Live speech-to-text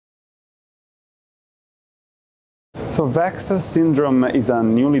So VEXAS syndrome is a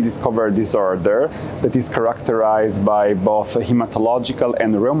newly discovered disorder that is characterized by both hematological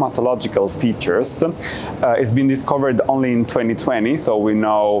and rheumatological features. It's been discovered only in 2020, so we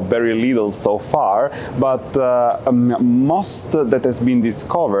know very little so far, but most that has been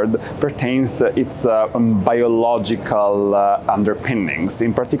discovered pertains its biological underpinnings.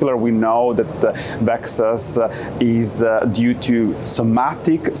 In particular, we know that VEXAS is due to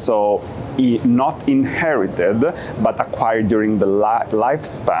somatic, so not inherited, but acquired during the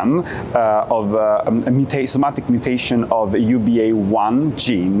lifespan of a somatic mutation of UBA1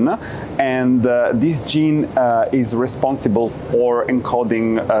 gene, and this gene is responsible for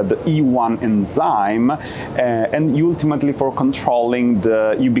encoding the E1 enzyme and ultimately for controlling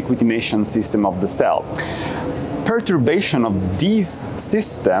the ubiquitination system of the cell. Perturbation of this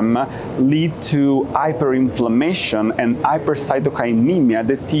system lead to hyperinflammation and hypercytokinemia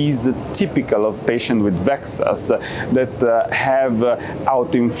that is typical of patients with VEXAS that have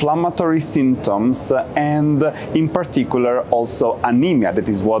autoinflammatory symptoms and in particular also anemia. That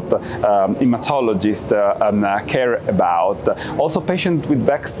is what hematologists care about. Also, patients with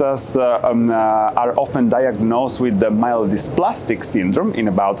VEXAS are often diagnosed with the myelodysplastic syndrome in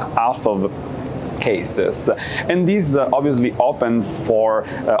about half of cases, and this obviously opens for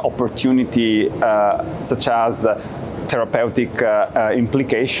opportunity such as therapeutic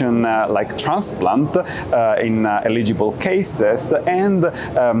implication like transplant in eligible cases, and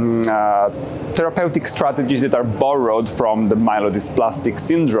therapeutic strategies that are borrowed from the myelodysplastic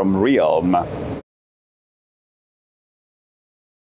syndrome realm.